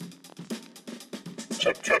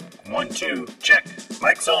Check, check. 1, 2, check.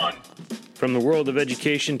 Mic's on. From the world of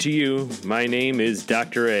education to you, my name is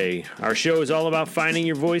Dr. A. Our show is all about finding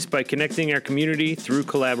your voice by connecting our community through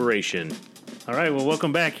collaboration. All right, well,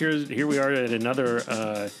 welcome back. Here we are at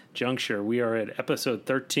another juncture. We are at episode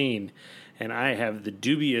 13, and I have the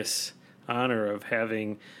dubious honor of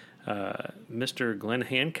having Mr. Glenn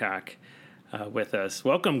Hancock with us.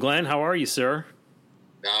 Welcome, Glenn. How are you, sir?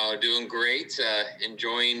 Oh, doing great.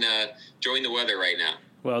 Enjoying the weather right now.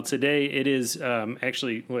 Well, today it is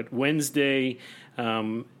actually Wednesday,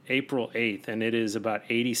 April 8th, and it is about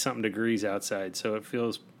 80-something degrees outside. So it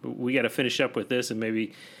feels we got to finish up with this and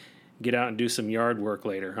maybe get out and do some yard work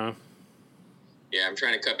later, huh? Yeah, I'm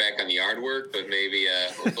trying to cut back on the yard work, but maybe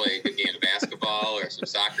we'll play a good game of basketball or some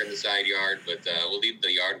soccer in the side yard. But we'll leave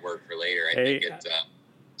the yard work for later. I think it's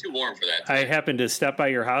too warm for that today. I happened to stop by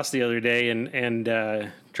your house the other day and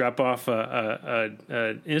drop off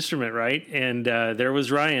a instrument, right? And there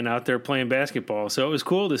was Ryan out there playing basketball. So it was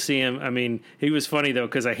cool to see him. I mean, he was funny, though,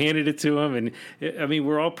 because I handed it to him. And, I mean,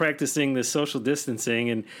 we're all practicing the social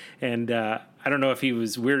distancing. And I don't know if he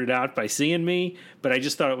was weirded out by seeing me, but I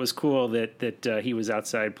just thought it was cool that he was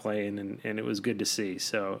outside playing, and it was good to see.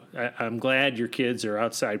 So I'm glad your kids are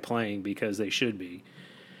outside playing because they should be.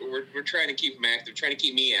 We're trying to keep them active, trying to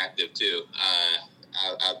keep me active, too.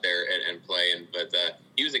 Out there and playing, but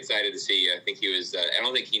he was excited to see you. I think he was. I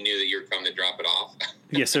don't think he knew that you were coming to drop it off.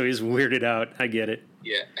 Yeah, so he's weirded out. I get it.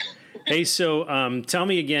 Yeah. Hey, so tell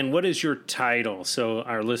me again, what is your title so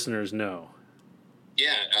our listeners know?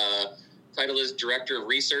 Yeah, title is Director of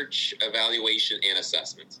Research, Evaluation, and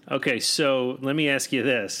Assessment. Okay, so let me ask you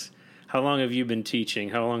this: how long have you been teaching?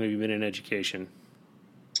 How long have you been in education?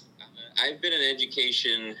 I've been in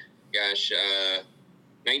education,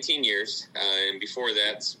 19 years, and before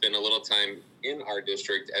that, spent a little time in our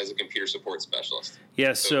district as a computer support specialist.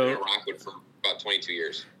 Yeah, so I've been at Rockwood for about 22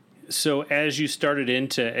 years. So as you started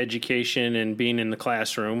into education and being in the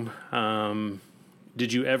classroom,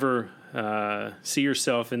 did you ever see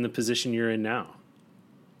yourself in the position you're in now?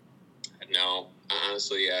 No,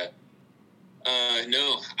 honestly, no.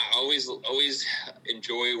 I always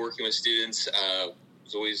enjoy working with students.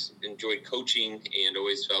 Always enjoyed coaching, and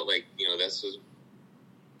always felt like this was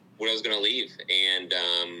what I was going to leave, and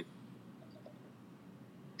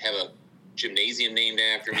have a gymnasium named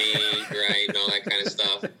after me, right, and all that kind of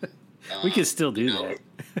stuff. We can still do that.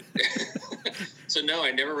 So no,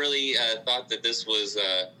 I never really thought that this was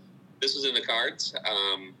in the cards,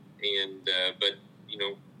 but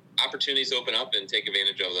opportunities open up and take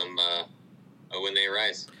advantage of them when they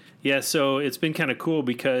arise. Yeah, so it's been kind of cool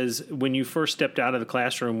because when you first stepped out of the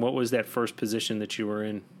classroom, what was that first position that you were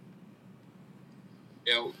in?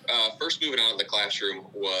 First moving out of the classroom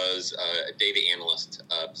was a data analyst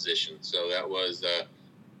position. So that was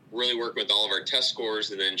really working with all of our test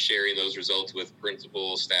scores and then sharing those results with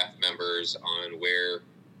principals, staff members on where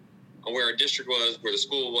our district was, where the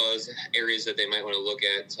school was, areas that they might want to look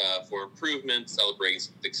at for improvement, celebrating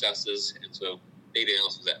successes. And so data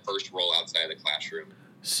analyst was that first role outside of the classroom.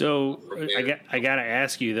 So I got to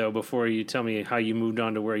ask you, though, before you tell me how you moved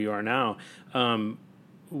on to where you are now,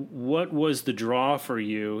 what was the draw for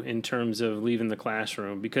you in terms of leaving the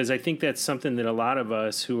classroom? Because I think that's something that a lot of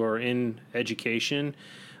us who are in education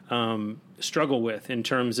struggle with in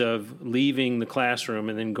terms of leaving the classroom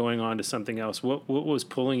and then going on to something else. What was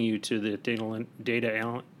pulling you to the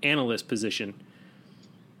data analyst position?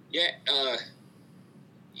 Yeah, at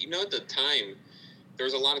the time, there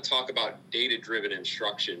was a lot of talk about data-driven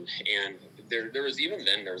instruction, and there was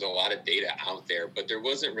a lot of data out there, but there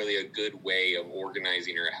wasn't really a good way of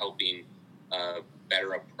organizing or helping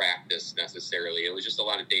better a practice necessarily. It was just a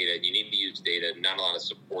lot of data. You need to use data, not a lot of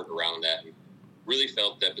support around that. And really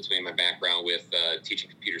felt that between my background with teaching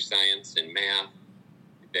computer science and math,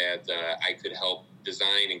 that I could help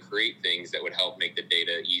design and create things that would help make the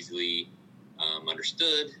data easily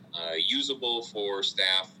understood, usable for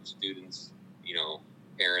staff, students,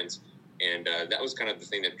 parents. And that was kind of the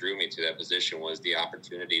thing that drew me to that position, was the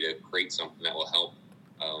opportunity to create something that will help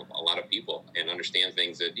a lot of people and understand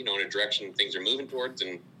things that, in a direction things are moving towards,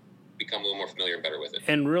 and become a little more familiar and better with it.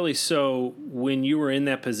 And really, so when you were in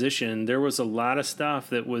that position, there was a lot of stuff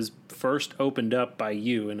that was first opened up by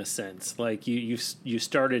you, in a sense. Like you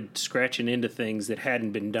started scratching into things that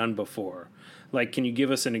hadn't been done before. Like, can you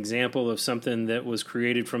give us an example of something that was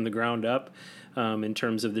created from the ground up in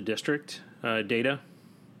terms of the district data?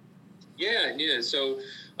 Yeah. So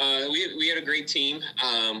we had a great team.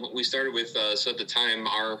 We started with, so at the time,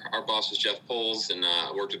 our boss was Jeff Poles, and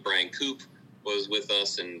worked with Brian Coop, was with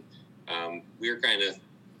us, and we were kind of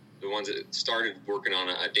the ones that started working on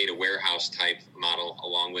a data warehouse type model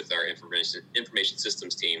along with our information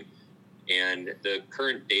systems team. And the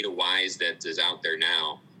current DataWise that is out there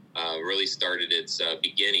now really started its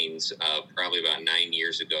beginnings probably about 9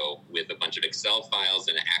 years ago with a bunch of Excel files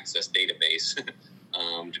and an Access database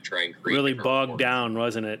to try and create. Really bogged down,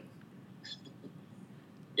 wasn't it?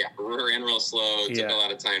 Yeah, ran real slow. It took a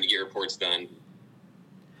lot of time to get reports done.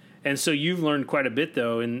 And so you've learned quite a bit,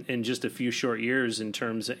 though, in just a few short years in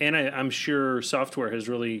terms of, and I'm sure software has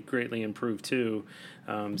really greatly improved, too,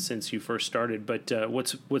 since you first started. But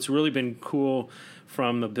what's really been cool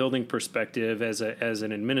from a building perspective as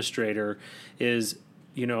an administrator is,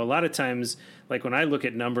 a lot of times, like when I look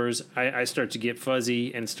at numbers, I start to get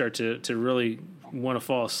fuzzy and start to really want to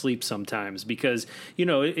fall asleep sometimes because,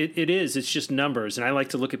 it's just numbers. And I like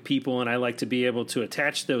to look at people and I like to be able to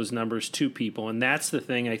attach those numbers to people. And that's the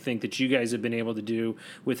thing I think that you guys have been able to do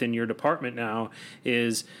within your department now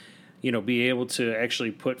is, be able to actually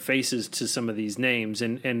put faces to some of these names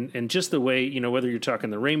and just the way, whether you're talking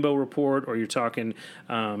the Rainbow Report or you're talking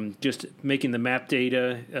just making the map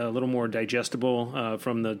data a little more digestible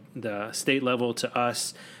from the state level to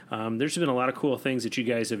us. There's been a lot of cool things that you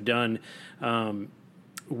guys have done.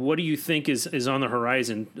 What do you think is on the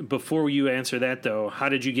horizon? Before you answer that, though, how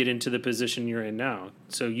did you get into the position you're in now?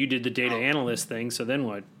 So you did the data analyst thing, so then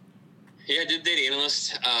what? Yeah, I did data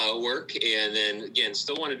analyst work, and then, again,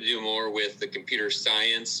 still wanted to do more with the computer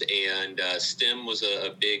science, and STEM was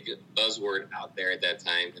a big buzzword out there at that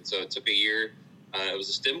time. And so it took a year. I was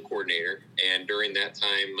a STEM coordinator, and during that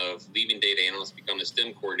time of leaving data analyst, becoming a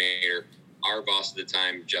STEM coordinator, our boss at the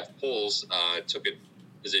time, Jeff Poles, took a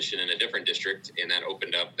position in a different district, and that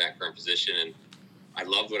opened up that current position. And I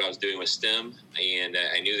loved what I was doing with STEM, and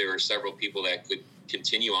I knew there were several people that could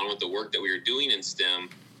continue on with the work that we were doing in STEM.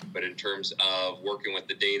 But in terms of working with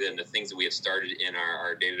the data and the things that we had started in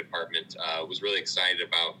our data department, was really excited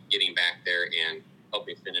about getting back there and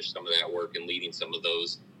helping finish some of that work and leading some of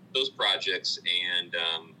those projects and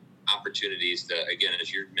opportunities to, again,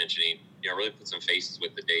 as you're mentioning, really put some faces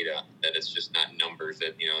with the data, that it's just not numbers,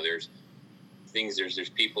 that, there's things, there's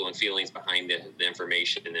people and feelings behind the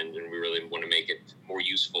information, and we really want to make it more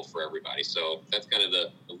useful for everybody. So that's kind of the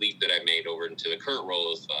leap that I made over into the current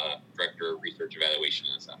role as Director of Research Evaluation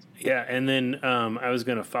and Assessment. Yeah, and then I was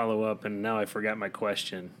going to follow up, and now I forgot my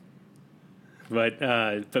question.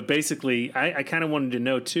 But basically, I kind of wanted to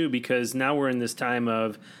know, too, because now we're in this time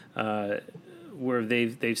of where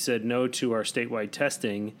they've said no to our statewide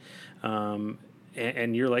testing,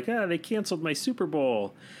 and you're like, they canceled my Super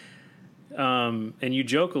Bowl. And you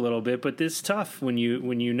joke a little bit, but it's tough when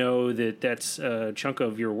you know that that's a chunk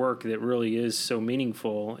of your work that really is so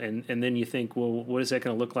meaningful, and then you think, well, what is that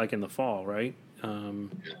going to look like in the fall, right?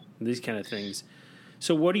 These kind of things.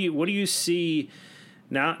 So what do you see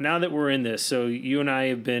now that we're in this? So you and I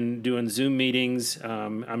have been doing Zoom meetings.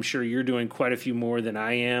 I'm sure you're doing quite a few more than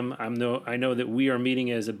I am. I know that we are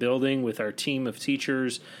meeting as a building with our team of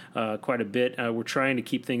teachers quite a bit. We're trying to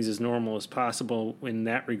keep things as normal as possible in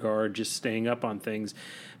that regard, just staying up on things.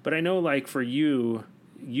 But I know, like for you,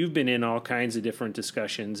 you've been in all kinds of different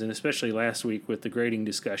discussions, and especially last week with the grading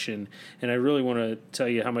discussion. And I really want to tell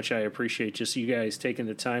you how much I appreciate just you guys taking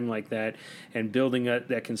the time like that and building that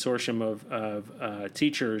consortium of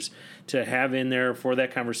teachers to have in there for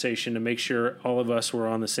that conversation to make sure all of us were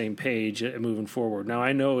on the same page moving forward. Now,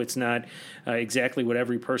 I know it's not exactly what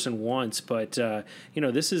every person wants, but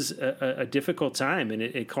this is a difficult time, and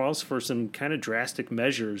it calls for some kind of drastic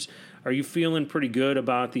measures. Are you feeling pretty good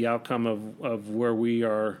about the outcome of where we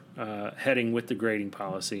are heading with the grading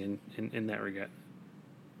policy in that regard?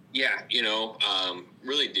 Yeah,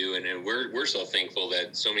 really do. And we're so thankful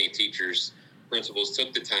that so many teachers, principals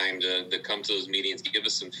took the time to come to those meetings, give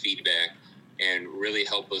us some feedback, and really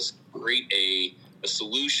help us create a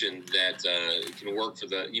solution that can work for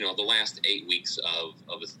the last 8 weeks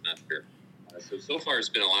of a semester. So far it's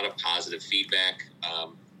been a lot of positive feedback.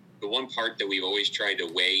 The one part that we've always tried to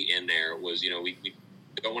weigh in there was, we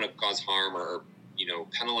don't want to cause harm or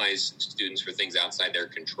penalize students for things outside their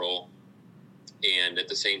control. And at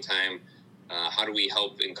the same time, how do we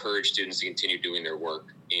help encourage students to continue doing their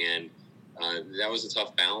work? And that was a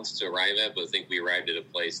tough balance to arrive at, but I think we arrived at a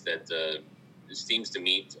place that seems to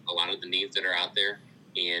meet a lot of the needs that are out there.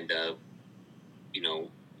 And,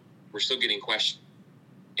 we're still getting questions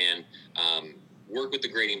and work with the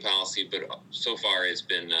grading policy, but so far it's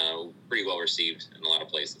been pretty well received in a lot of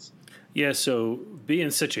places. Yeah, so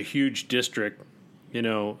being such a huge district,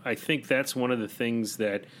 I think that's one of the things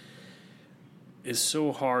that is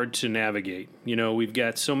so hard to navigate. You know, we've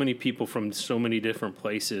got so many people from so many different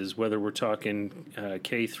places, whether we're talking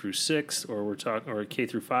K through 6 or or K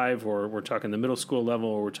through 5, or we're talking the middle school level,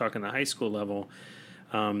 or we're talking the high school level.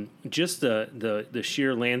 Just the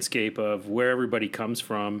sheer landscape of where everybody comes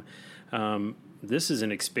from. This is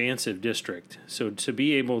an expansive district. So to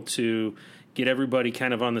be able to get everybody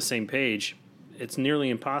kind of on the same page, it's nearly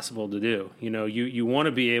impossible to do. You know, you want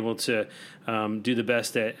to be able to do the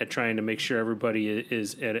best at trying to make sure everybody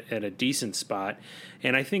is at a decent spot.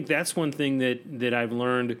 And I think that's one thing that I've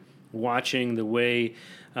learned watching the way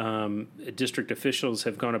district officials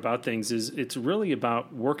have gone about things is it's really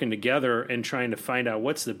about working together and trying to find out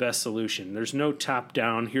what's the best solution. There's no top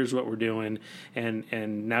down, here's what we're doing, and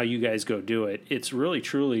now you guys go do it. It's really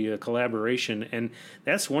truly a collaboration. And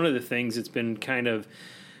that's one of the things that's been kind of,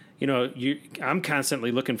 you know, I'm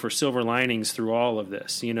constantly looking for silver linings through all of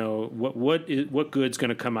this. You know, what good's going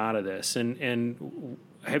to come out of this? And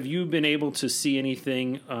have you been able to see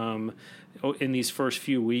anything in these first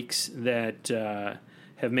few weeks that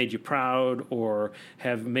have made you proud or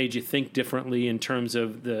have made you think differently in terms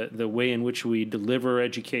of the way in which we deliver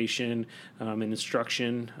education and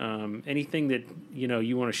instruction? Anything that, you know,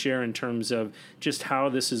 you want to share in terms of just how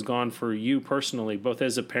this has gone for you personally, both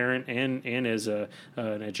as a parent and as an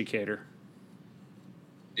educator?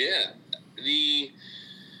 Yeah.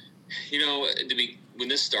 When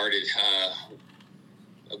this started,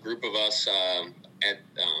 a group of us at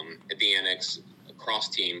the Annex, cross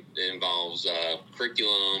team that involves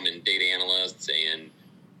curriculum and data analysts and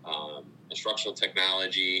instructional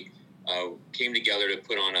technology came together to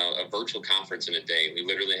put on a virtual conference in a day. We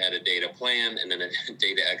literally had a day to plan and then a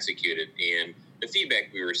day to execute it. And the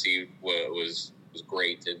feedback we received was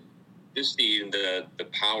great. And just seeing the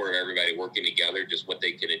power of everybody working together, just what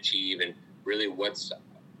they can achieve and really what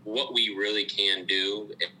we really can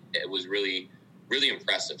do, it was really, really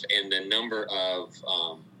impressive. And the number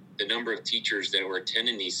of teachers that were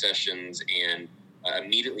attending these sessions and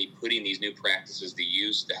immediately putting these new practices to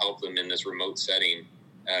use to help them in this remote setting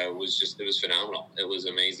it was phenomenal. It was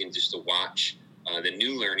amazing just to watch the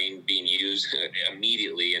new learning being used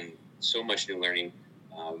immediately, and so much new learning,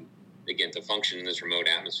 again, to function in this remote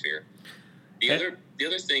atmosphere. The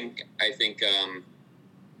other thing I think,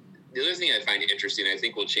 the other thing I find interesting, I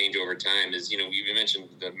think will change over time, is, you know, you mentioned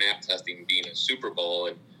the MAP testing being a Super Bowl,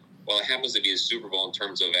 and while it happens to be a Super Bowl in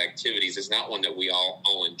terms of activities, it's not one that we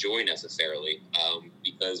all enjoy necessarily,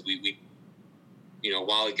 because we you know,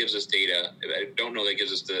 while it gives us data, I don't know that it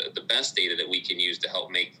gives us the best data that we can use to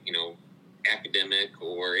help make, you know, academic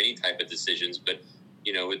or any type of decisions, but,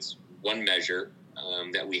 you know, it's one measure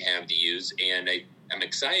that we have to use, and I'm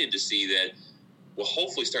excited to see that we'll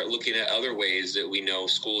hopefully start looking at other ways that we know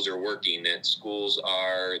schools are working, that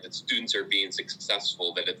students are being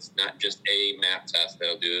successful, that it's not just a MAP test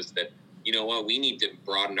that'll do this, that, you know what, we need to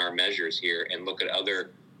broaden our measures here and look at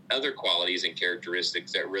other qualities and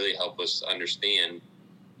characteristics that really help us understand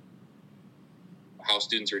how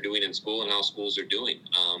students are doing in school and how schools are doing,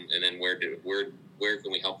 and then where can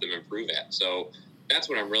we help them improve at. So that's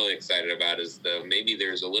what I'm really excited about, is maybe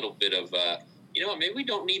there's a little bit of, you know what, maybe we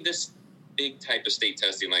don't need this big type of state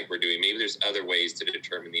testing like we're doing. Maybe there's other ways to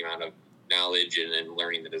determine the amount of knowledge and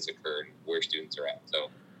learning that has occurred, where students are at. So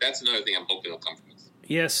that's another thing I'm hoping will come from this.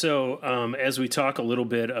 Yeah, so as we talk a little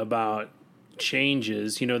bit about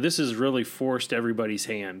changes, you know, this has really forced everybody's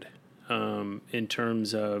hand in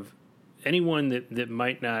terms of anyone that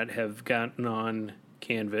might not have gotten on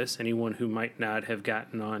Canvas, anyone who might not have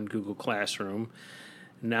gotten on Google Classroom,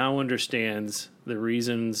 now understands the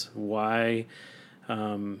reasons why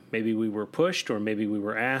maybe we were pushed or maybe we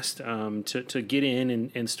were asked to get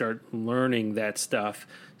in and start learning that stuff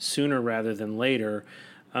sooner rather than later.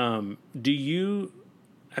 I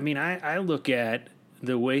look at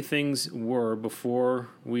the way things were before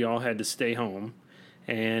we all had to stay home,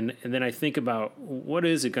 and then I think about what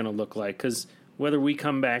is it going to look like, because whether we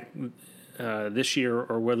come back this year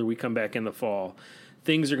or whether we come back in the fall,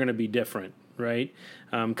 things are going to be different, right?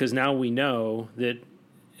 Because now we know that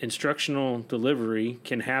instructional delivery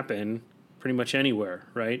can happen pretty much anywhere,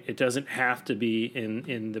 right? It doesn't have to be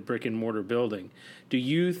in the brick and mortar building. Do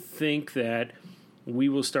you think that we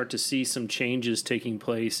will start to see some changes taking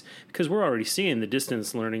place? Because we're already seeing the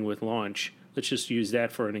distance learning with Launch. Let's just use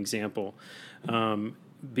that for an example.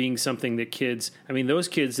 Being something that those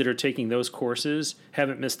kids that are taking those courses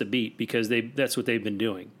haven't missed a beat, because that's what they've been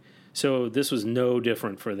doing. So this was no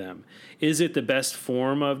different for them. Is it the best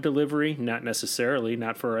form of delivery? Not necessarily,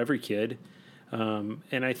 not for every kid. And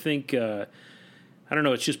I think, I don't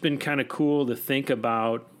know, it's just been kind of cool to think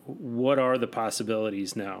about what are the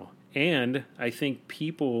possibilities now. And I think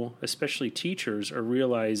people, especially teachers, are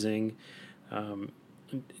realizing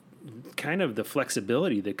kind of the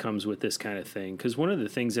flexibility that comes with this kind of thing. Because one of the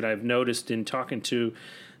things that I've noticed in talking to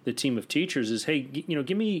the team of teachers is, hey,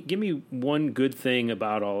 give me one good thing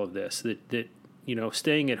about all of this, that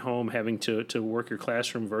staying at home, having to work your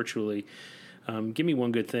classroom virtually. Give me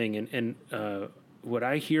one good thing. And what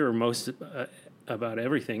I hear most about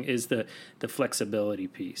everything is the flexibility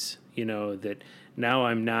piece. That now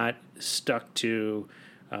I'm not stuck to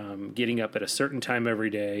getting up at a certain time every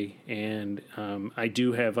day, and I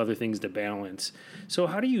do have other things to balance. So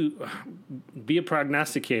how do you be a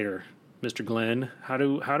prognosticator, Mr. Glenn?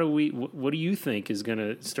 What do you think is going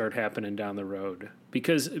to start happening down the road?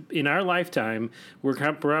 Because in our lifetime, we're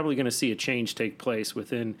probably going to see a change take place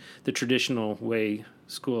within the traditional way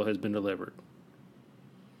school has been delivered.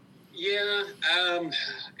 Yeah,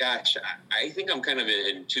 gosh, I think I'm kind of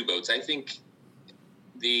in two boats. I think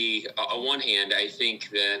on one hand, I think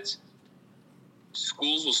that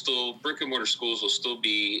brick and mortar schools will still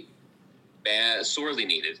be sorely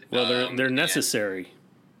needed. Well, they're necessary.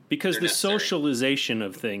 Because the socialization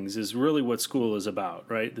of things is really what school is about,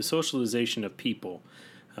 right? The socialization of people.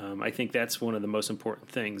 I think that's one of the most important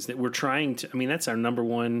things that we're trying to. I mean, that's our number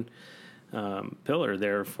one pillar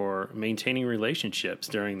there for maintaining relationships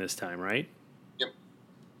during this time, right? Yep.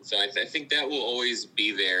 So I think that will always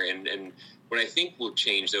be there. And what I think will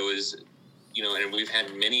change, though, is, and we've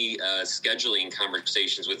had many scheduling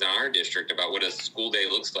conversations within our district about what a school day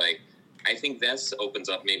looks like. I think that opens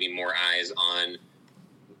up maybe more eyes on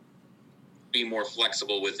be more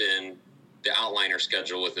flexible within the outliner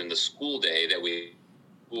schedule within the school day that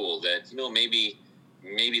maybe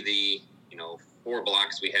the 4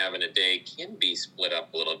 blocks we have in a day can be split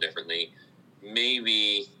up a little differently.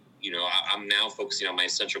 Maybe I'm now focusing on my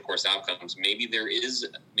essential course outcomes. Maybe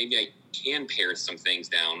I can pare some things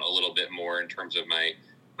down a little bit more in terms of my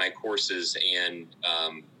courses and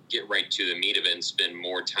get right to the meat of it and spend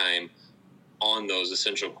more time on those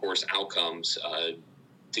essential course outcomes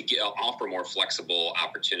to offer more flexible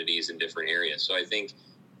opportunities in different areas. So I think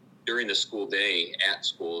during the school day at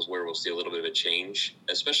schools where we'll see a little bit of a change,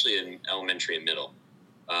 especially in elementary and middle.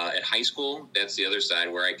 At high school, that's the other side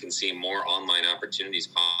where I can see more online opportunities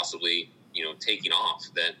possibly, taking off,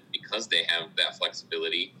 that because they have that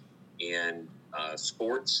flexibility. And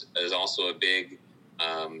sports is also a big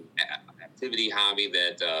activity, hobby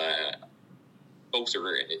that folks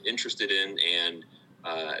are interested in, and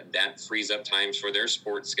that frees up times for their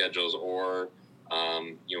sports schedules or,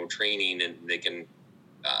 training, and they can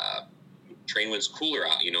train when it's cooler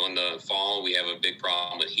out. In the fall, we have a big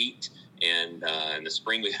problem with heat, and in the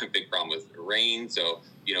spring, we have a big problem with rain. So,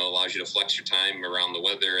 allows you to flex your time around the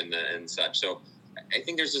weather and such. So I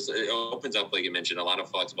think it opens up, like you mentioned, a lot of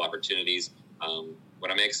flexible opportunities.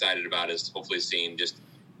 What I'm excited about is hopefully seeing just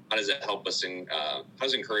how does it help us and how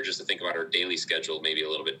does it encourage us to think about our daily schedule maybe a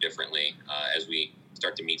little bit differently as we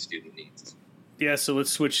start to meet student needs. Yeah, so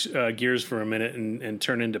let's switch gears for a minute and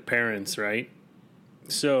turn into parents, right?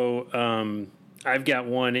 So I've got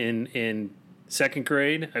one in second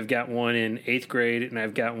grade, I've got one in 8th grade, and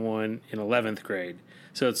I've got one in 11th grade.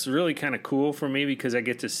 So it's really kind of cool for me because I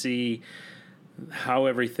get to see how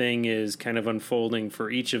everything is kind of unfolding for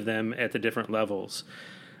each of them at the different levels.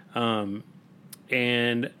 And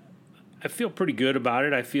I feel pretty good about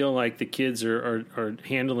it. I feel like the kids are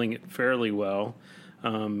handling it fairly well.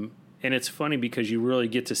 And it's funny because you really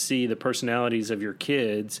get to see the personalities of your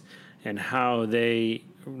kids and how they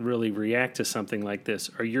really react to something like this.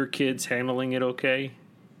 Are your kids handling it okay?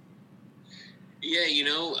 Yeah,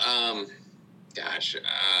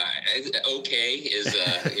 okay is,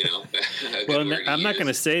 well, I'm not going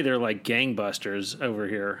to say they're like gangbusters over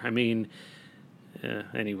here. I mean,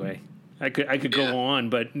 anyway, I could go on,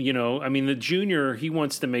 but, the junior, he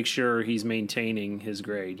wants to make sure he's maintaining his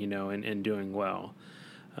grade, and doing well.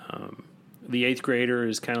 The 8th grader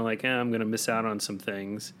is kind of like, I'm going to miss out on some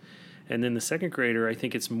things. And then the second grader, I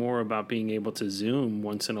think it's more about being able to Zoom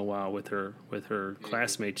once in a while with her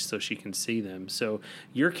classmates so she can see them. So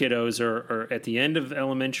your kiddos are at the end of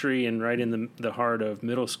elementary and right in the heart of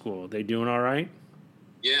middle school. They doing all right?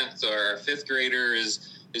 Yeah. So our 5th grader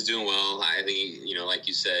is doing well. I think, like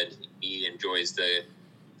you said, he enjoys the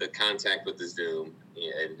contact with the Zoom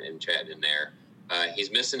and chatting in there.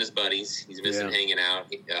 He's missing his buddies. He's missing hanging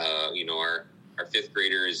out. Our 5th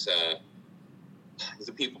grader is he's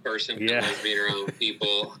a people person. He loves being around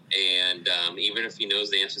people. And even if he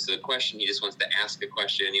knows the answer to the question, he just wants to ask a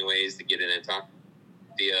question anyways to get in and talk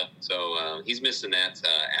to you. So he's missing that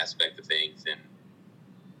aspect of things. And,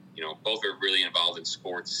 both are really involved in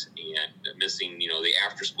sports and missing, the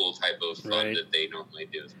after-school type of fun that they normally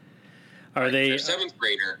do. Are they Our seventh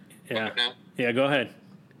grader? Yeah. Now, Yeah. Go ahead.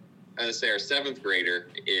 I would say our seventh grader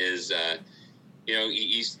is,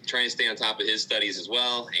 he's trying to stay on top of his studies as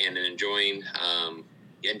well, and enjoying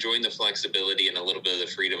the flexibility and a little bit of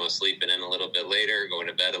the freedom of sleeping in a little bit later, going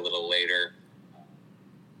to bed a little later.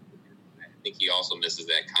 I think he also misses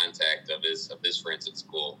that contact of his friends at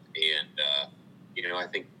school, and I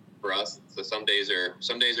think for us, so some days are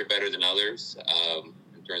better than others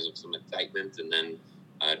in terms of some excitement, and then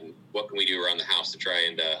what can we do around the house to try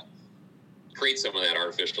and create some of that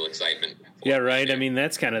artificial excitement. Yeah, right. I mean,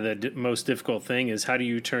 that's kind of the most difficult thing is how do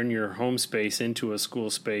you turn your home space into a school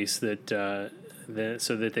space that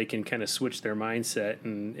so that they can kind of switch their mindset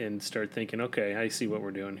and start thinking, okay, I see what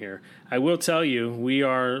we're doing here. I will tell you, we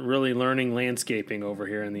are really learning landscaping over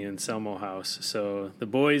here in the Anselmo house. So the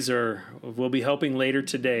boys will be helping later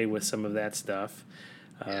today with some of that stuff.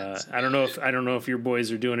 I don't know if your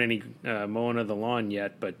boys are doing any mowing of the lawn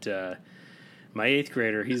yet, but my 8th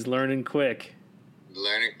grader, he's learning quick.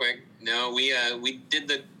 Learning quick? No, we did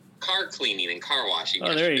the car cleaning and car washing.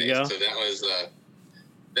 Oh, there you go. So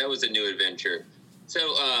that was a new adventure. So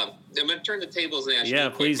I'm going to turn the tables and ask you a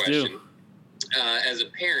quick question. Do. As a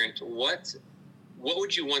parent, what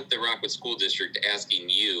would you want the Rockwood School District asking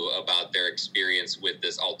you about their experience with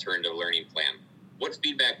this alternative learning plan? What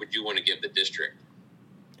feedback would you want to give the district?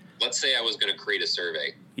 Let's say I was going to create a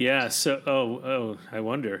survey. Yeah. So, I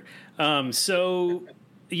wonder. So,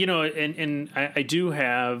 and I do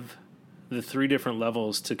have the 3 different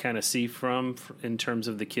levels to kind of see from in terms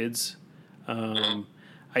of the kids.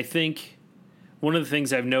 I think one of the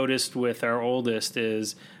things I've noticed with our oldest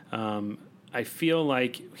is I feel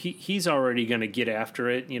like he's already going to get after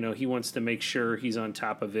it. He wants to make sure he's on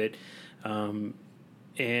top of it.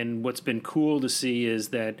 And what's been cool to see is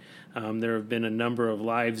that there have been a number of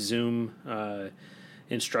live Zoom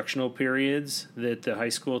instructional periods that the high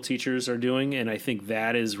school teachers are doing, and I think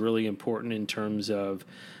that is really important in terms of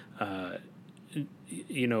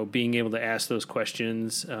being able to ask those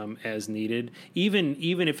questions as needed. Even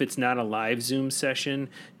if it's not a live Zoom session,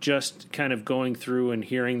 just kind of going through and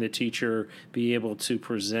hearing the teacher be able to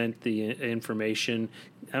present the information.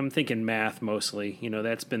 I'm thinking math mostly.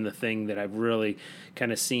 That's been the thing that I've really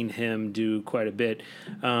kind of seen him do quite a bit.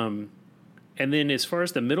 And then as far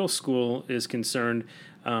as the middle school is concerned,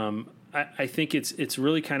 I think it's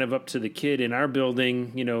really kind of up to the kid. In our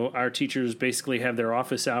building, our teachers basically have their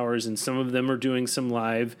office hours, and some of them are doing some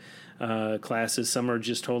live classes. Some are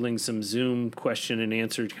just holding some Zoom question and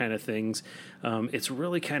answer kind of things. It's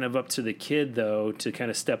really kind of up to the kid, though, to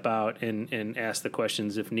kind of step out and ask the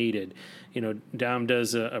questions if needed. Dom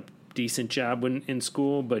does a decent job in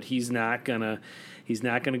school, but he's not gonna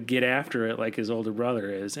get after it like his older brother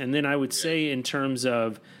is. And then I would say in terms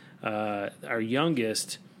of our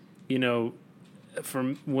youngest,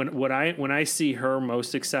 from when I see her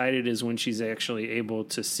most excited is when she's actually able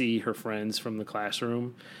to see her friends from the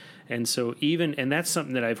classroom. And so and that's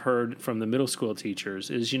something that I've heard from the middle school teachers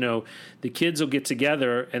is, the kids will get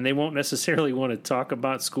together and they won't necessarily want to talk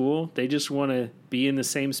about school. They just want to be in the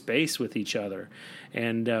same space with each other.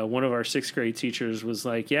 And one of our 6th grade teachers was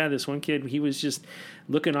like, yeah, this one kid, he was just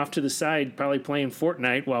looking off to the side, probably playing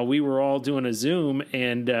Fortnite while we were all doing a Zoom.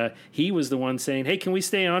 And he was the one saying, hey, can we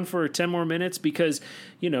stay on for 10 more minutes? Because,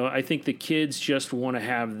 I think the kids just want to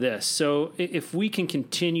have this. So if we can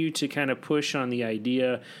continue to kind of push on the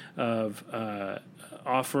idea of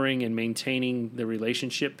offering and maintaining the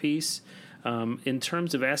relationship piece, in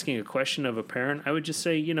terms of asking a question of a parent, I would just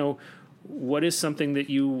say, what is something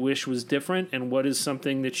that you wish was different, and what is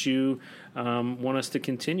something that you want us to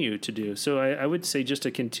continue to do? So I would say just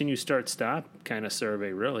a continue, start, stop kind of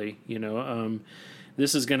survey, really.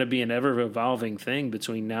 This is going to be an ever-evolving thing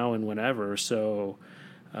between now and whenever. So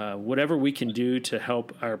whatever we can do to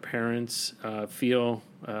help our parents feel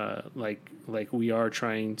like we are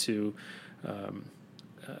trying to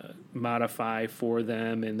modify for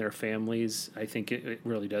them and their families, I think it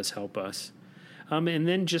really does help us. And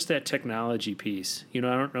then just that technology piece. I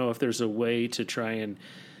don't know if there's a way to try and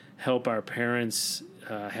help our parents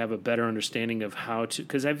have a better understanding of how to,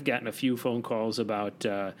 because I've gotten a few phone calls about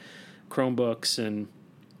Chromebooks, and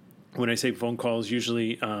when I say phone calls,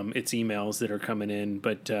 usually it's emails that are coming in,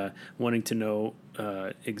 but wanting to know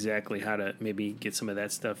exactly how to maybe get some of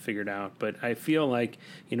that stuff figured out. But I feel like,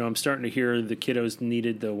 I'm starting to hear the kiddos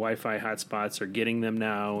needed the Wi-Fi hotspots, are getting them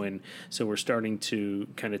now, and so we're starting to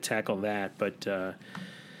kind of tackle that. But I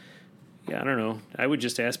don't know. I would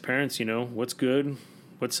just ask parents, what's good,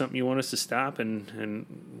 what's something you want us to stop, and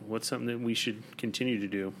what's something that we should continue to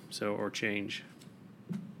do, or change.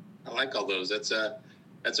 I like all those. That's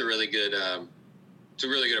a really good. It's a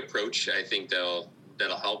really good approach. I think they'll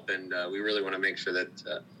that'll help, and we really want to make sure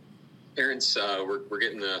that parents, we're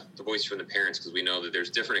getting the voice from the parents, because we know that there's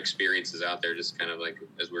different experiences out there, just kind of like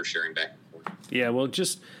as we're sharing back and forth. Yeah, well,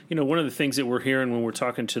 just, one of the things that we're hearing when we're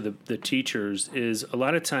talking to the teachers is a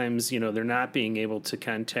lot of times, they're not being able to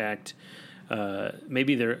contact,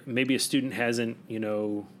 maybe a student hasn't,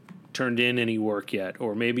 turned in any work yet,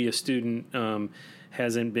 or maybe a student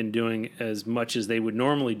hasn't been doing as much as they would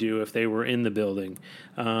normally do if they were in the building.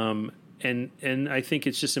 And I think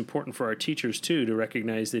it's just important for our teachers, too, to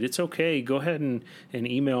recognize that it's okay. Go ahead and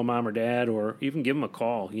email mom or dad, or even give them a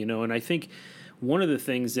call, And I think one of the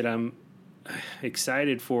things that I'm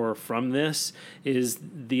excited for from this is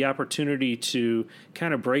the opportunity to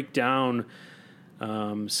kind of break down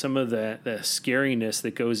some of the scariness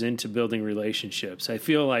that goes into building relationships. I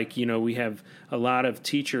feel like, we have a lot of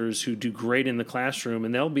teachers who do great in the classroom,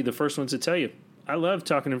 and they'll be the first ones to tell you, I love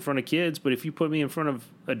talking in front of kids, but if you put me in front of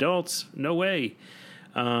adults, no way.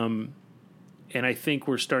 And I think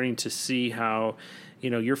we're starting to see how,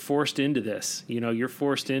 you're forced into this. You're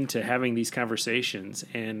forced into having these conversations,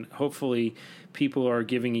 and hopefully people are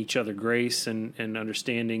giving each other grace and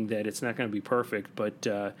understanding that it's not going to be perfect. But,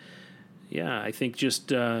 I think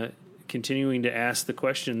just continuing to ask the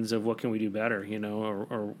questions of what can we do better,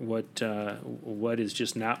 or what is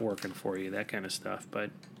just not working for you, that kind of stuff. But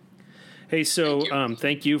hey, so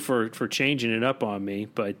thank you for changing it up on me,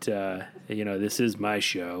 but this is my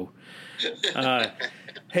show.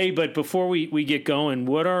 Hey, but before we get going,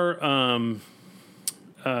 what are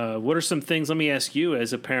some things? Let me ask you,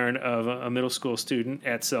 as a parent of a middle school student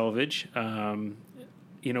at Selvage,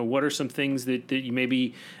 what are some things that you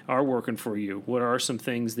maybe are working for you? What are some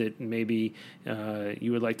things that maybe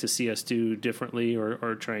you would like to see us do differently,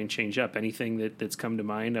 or try and change up? Anything that's come to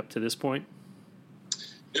mind up to this point?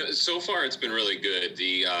 So far, it's been really good.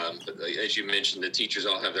 As you mentioned, the teachers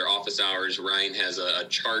all have their office hours. Ryan has a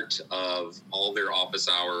chart of all their office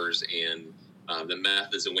hours and the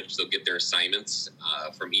methods in which they'll get their assignments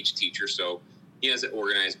from each teacher. So he has it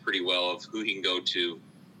organized pretty well of who he can go to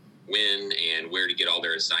when and where to get all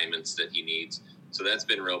their assignments that he needs. So that's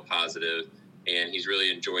been real positive, and he's really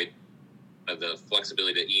enjoyed the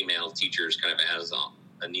flexibility to email teachers kind of as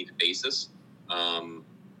a needed basis.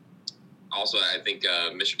 Also, I think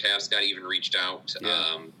Mr. Tapscott even reached out to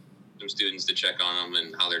some students to check on them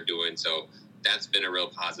and how they're doing. So that's been a real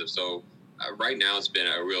positive. So right now it's been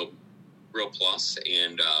a real plus.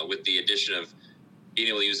 And with the addition of being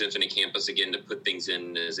able to use Infinite Campus again to put things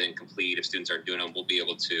in as incomplete, if students aren't doing them, we'll be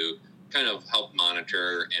able to kind of help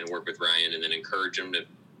monitor and work with Ryan, and then encourage them to, if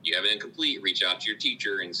you have it incomplete, reach out to your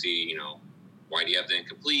teacher and see, why do you have it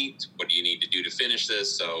incomplete? What do you need to do to finish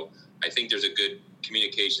this? So I think there's a good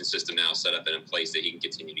communication system now set up and in place that he can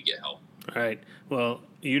continue to get help. All right. Well,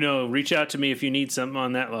 reach out to me if you need something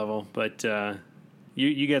on that level, but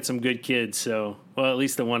you got some good kids, so, well, at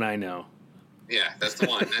least the one I know. Yeah, that's the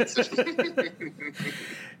one.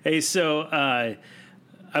 Hey, so I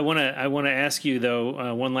want to ask you,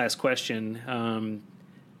 though, one last question.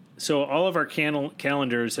 So all of our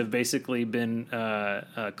calendars have basically been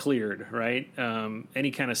cleared, right?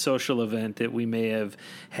 Any kind of social event that we may have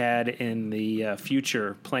had in the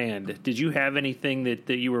future planned. Did you have anything that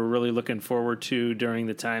you were really looking forward to during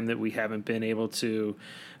the time that we haven't been able to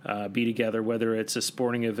be together, whether it's a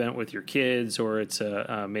sporting event with your kids, or it's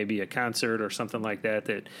maybe a concert or something like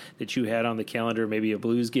that you had on the calendar, maybe a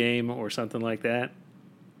Blues game or something like that?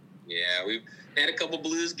 Yeah, we've had a couple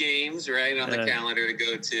Blues games right on the calendar to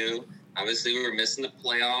go to. Obviously, we were missing the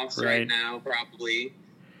playoffs right now, probably.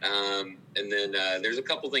 And then there's a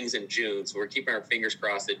couple things in June, so we're keeping our fingers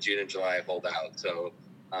crossed that June and July hold out. So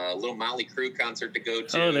a little Motley Crue concert to go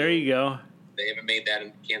to. Oh, there you go. They haven't made that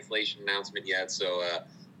cancellation announcement yet, so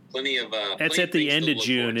plenty of that's at the end of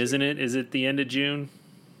June, isn't it? Is it the end of June?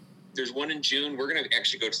 There's one in June. We're going to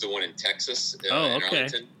actually go to the one in Texas. Oh, okay. In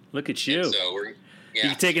Arlington. Look at you. And so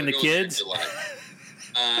you taking the kids?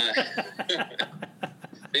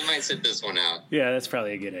 They might sit this one out. Yeah, that's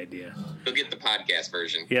probably a good idea. They'll get the podcast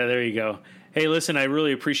version. Yeah, there you go. Hey, listen, I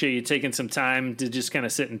really appreciate you taking some time to just kind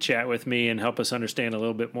of sit and chat with me and help us understand a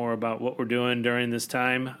little bit more about what we're doing during this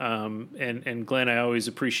time. And Glenn, I always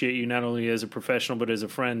appreciate you not only as a professional but as a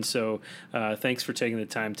friend. So thanks for taking the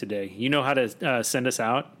time today. You know how to send us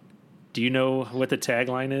out? Do you know what the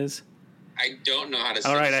tagline is? I don't know how to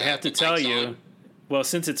send All right, us I have out. to tell you. On. Well,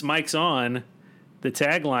 since it's Mike's on, the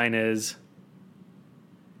tagline is...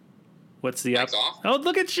 What's the Mike's off? Oh,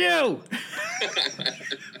 look at you!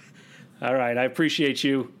 All right, I appreciate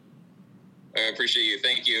you. I appreciate you.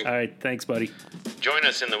 Thank you. All right, thanks, buddy. Join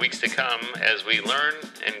us in the weeks to come as we learn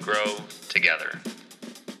and grow together.